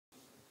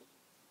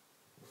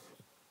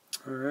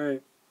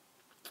Alright,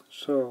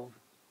 so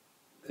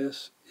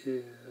this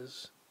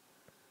is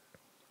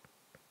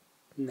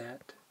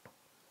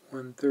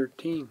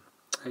NET-113,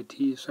 IT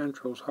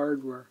Essentials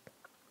Hardware.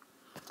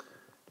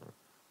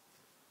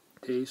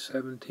 Day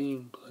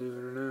 17, believe it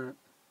or not.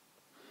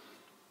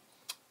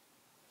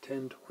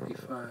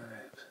 10:25.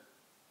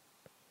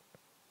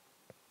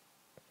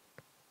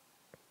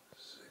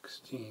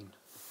 16.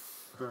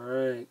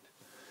 Alright.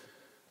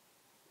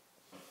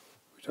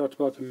 We talked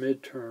about the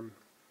midterm.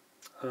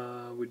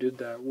 We did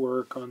that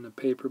work on the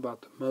paper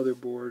about the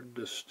motherboard.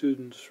 The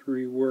students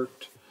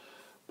reworked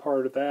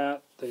part of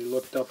that. They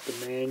looked up the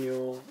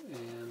manual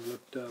and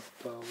looked up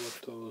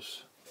what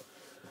those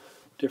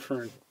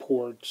different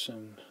ports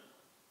and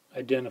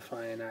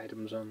identifying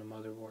items on the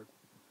motherboard.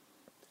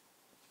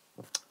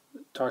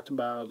 Talked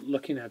about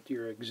looking at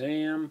your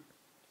exam,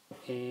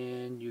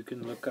 and you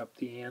can look up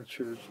the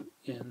answers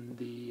in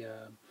the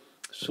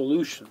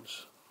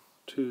solutions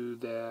to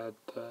that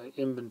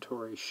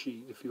inventory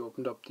sheet. If you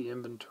opened up the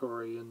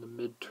inventory in the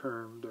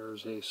midterm,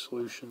 there's a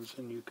solutions,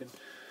 and you can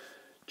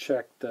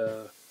check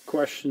the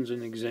questions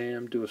in the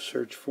exam, do a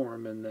search for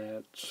them in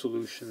that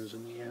solutions,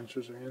 and the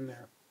answers are in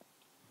there.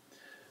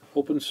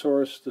 Open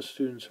source, the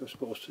students are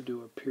supposed to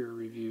do a peer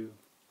review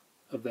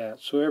of that.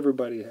 So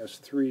everybody has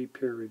 3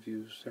 peer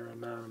reviews. They're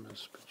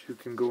anonymous, but you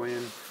can go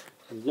in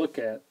and look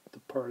at the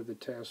part of the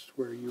test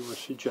where you were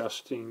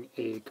suggesting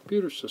a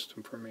computer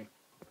system for me.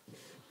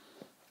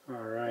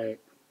 Alright.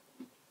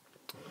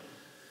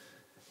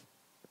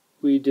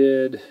 We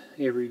did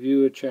a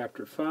review of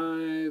Chapter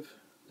 5.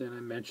 Then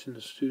I mentioned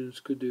the students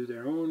could do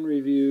their own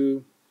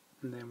review.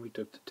 And then we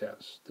took the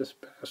test. This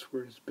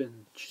password has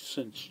been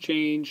since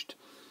changed.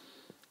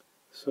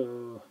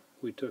 So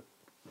we took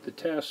the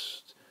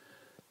test.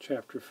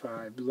 Chapter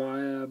 5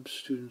 lab.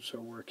 Students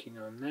are working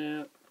on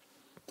that.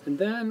 And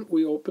then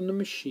we opened the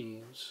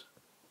machines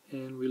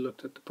and we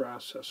looked at the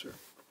processor.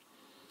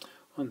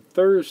 On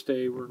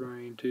Thursday, we're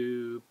going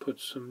to put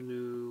some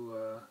new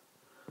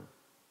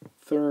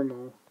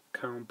thermal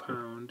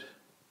compound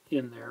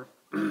in there.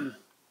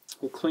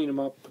 We'll clean them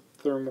up, put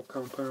the thermal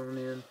compound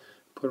in,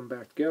 put them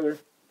back together,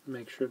 and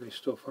make sure they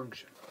still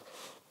function.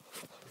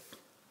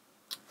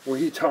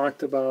 We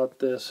talked about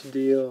this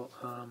deal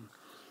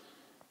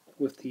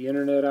with the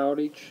internet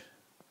outage.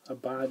 A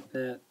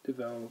botnet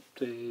developed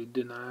a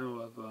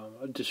denial of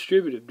a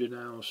distributive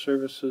denial of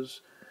services,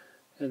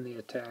 and they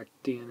attacked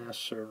DNS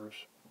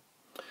servers.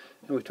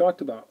 And we talked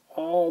about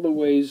all the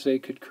ways they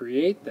could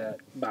create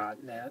that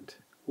botnet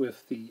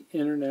with the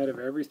Internet of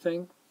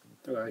Everything,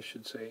 or I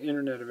should say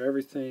Internet of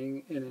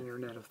Everything and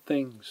Internet of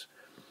Things.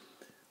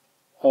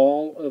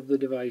 All of the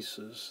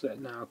devices that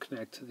now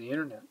connect to the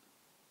Internet.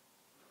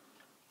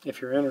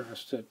 If you're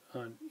interested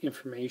on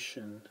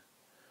information,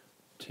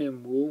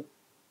 Tim Wu,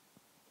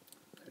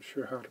 not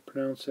sure how to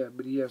pronounce that,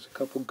 but he has a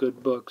couple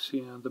good books.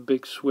 You know, The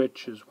Big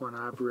Switch is one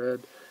I've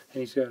read, and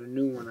he's got a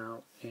new one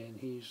out, and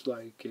he's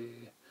like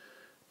a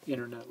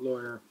internet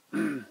lawyer.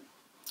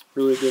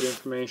 Really good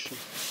information.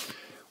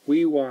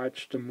 We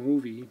watched a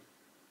movie,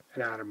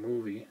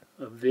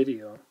 a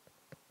video.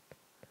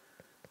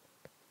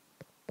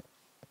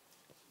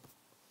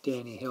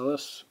 Danny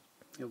Hillis.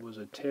 It was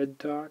a TED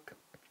Talk.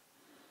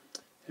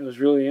 It was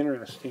really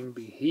interesting.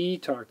 He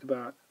talked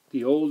about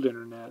the old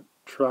internet,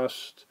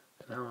 trust,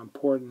 and how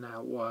important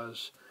that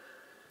was.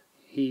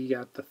 He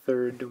got the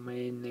 3rd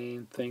domain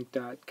name,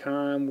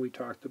 think.com. We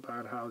talked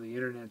about how the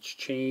internet's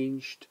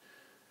changed.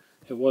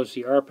 It was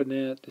the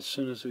ARPANET. As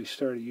soon as we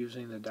started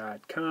using the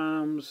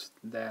 .coms,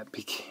 that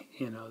became,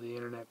 the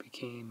internet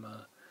became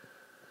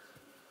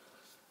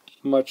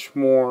much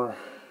more,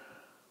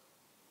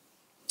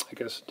 I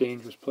guess, a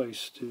dangerous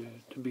place to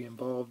be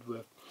involved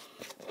with.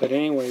 But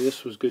anyway,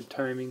 this was good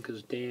timing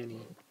because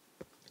Danny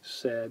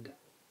said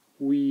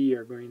we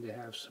are going to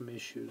have some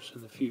issues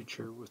in the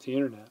future with the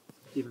internet.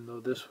 Even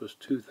though this was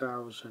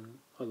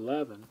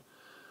 2011,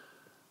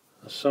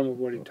 some of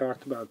what he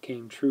talked about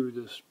came true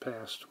this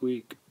past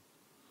week.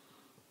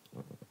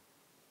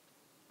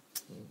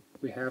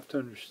 We have to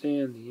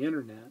understand the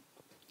internet.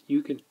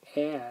 You can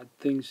add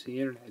things to the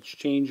internet. It's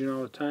changing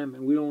all the time,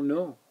 and we don't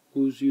know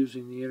who's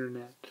using the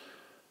internet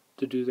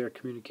to do their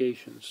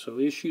communications. So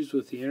issues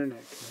with the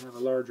internet can have a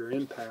larger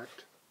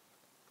impact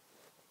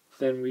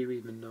than we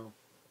even know.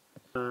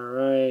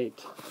 Alright.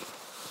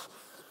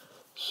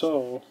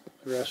 So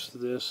the rest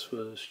of this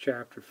was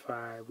Chapter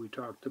 5. We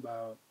talked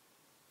about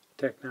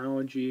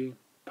technology,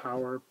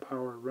 power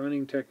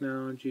running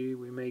technology.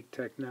 We make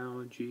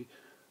technology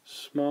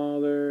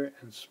smaller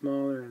and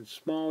smaller and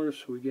smaller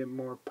so we get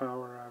more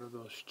power out of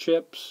those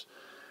chips.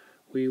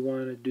 We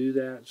want to do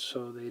that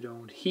so they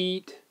don't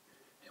heat,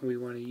 and we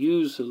want to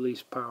use the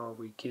least power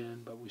we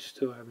can, but we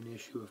still have an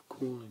issue of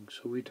cooling.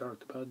 So we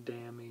talked about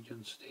damage,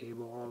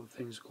 unstable, all the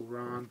things go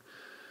wrong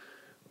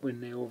when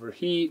they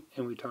overheat,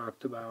 and we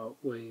talked about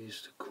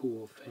ways to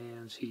cool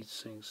fans, heat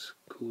sinks,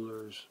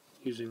 coolers,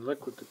 using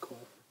liquid to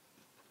cool.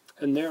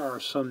 And there are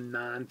some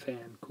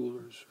non-fan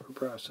coolers for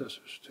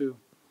processors too.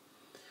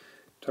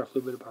 Talk a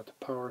little bit about the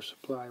power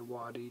supply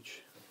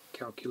wattage,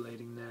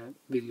 calculating that.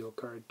 Video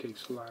card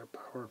takes a lot of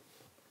power.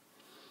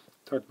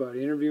 Talked about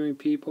interviewing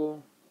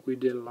people. We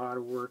did a lot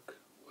of work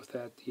with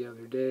that the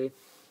other day.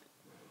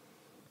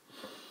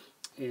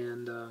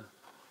 And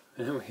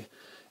anyway,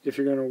 if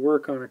you're going to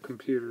work on a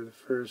computer, the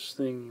first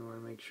thing you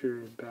want to make sure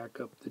you back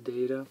up the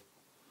data.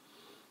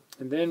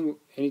 And then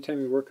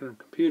anytime you're working on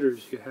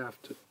computers, you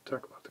have to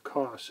talk about the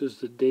cost. Is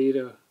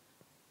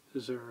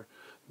there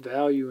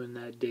value in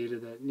that data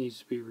that needs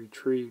to be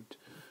retrieved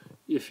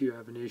if you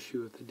have an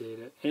issue with the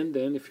data? And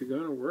then if you're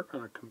going to work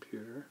on a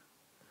computer,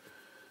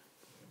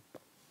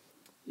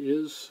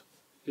 is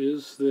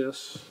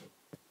this,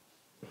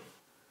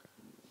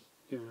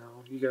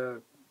 you got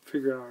to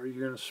figure out, are you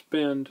going to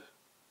spend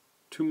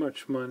too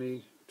much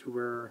money to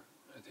where,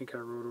 I think I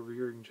wrote over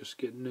here, you can just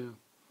get new.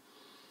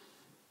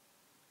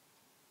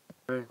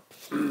 Right.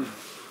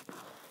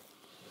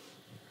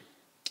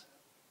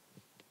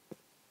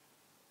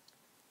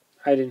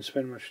 I didn't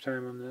spend much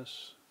time on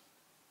this.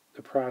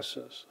 The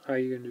process, how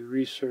you're going to do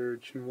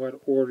research, and what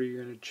order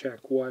you're going to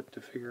check what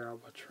to figure out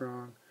what's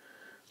wrong.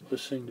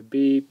 Listening to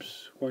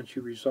beeps. Once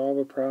you resolve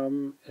a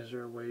problem, is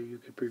there a way you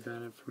could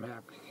prevent it from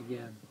happening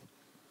again?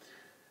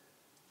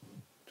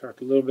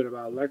 Talked a little bit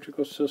about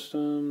electrical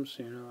systems.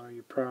 Are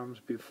your problems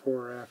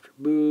before or after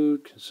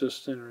boot,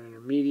 consistent or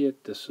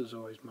intermediate? This is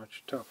always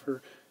much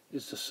tougher.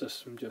 Is the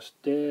system just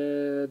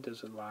dead?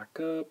 Does it lock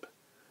up?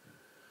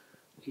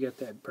 You got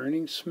that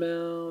burning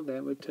smell?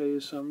 That would tell you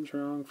something's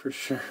wrong for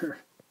sure.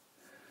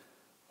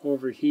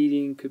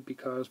 Overheating could be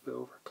caused by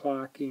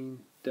overclocking,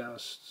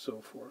 dust,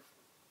 so forth.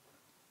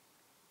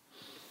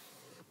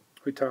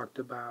 We talked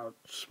about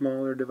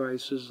smaller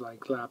devices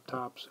like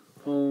laptops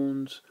and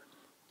phones.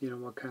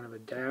 What kind of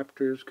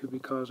adapters could be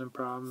causing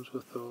problems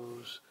with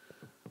those.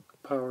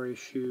 Power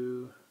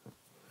issue.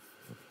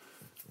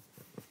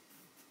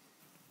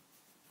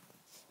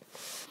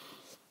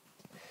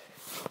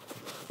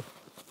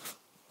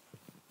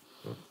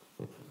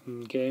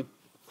 Okay,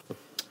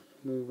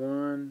 move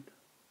on.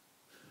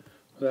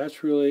 Well,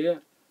 that's really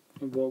it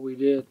of what we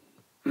did.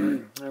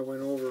 I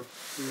went over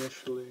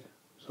initially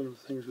some of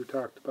the things we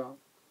talked about.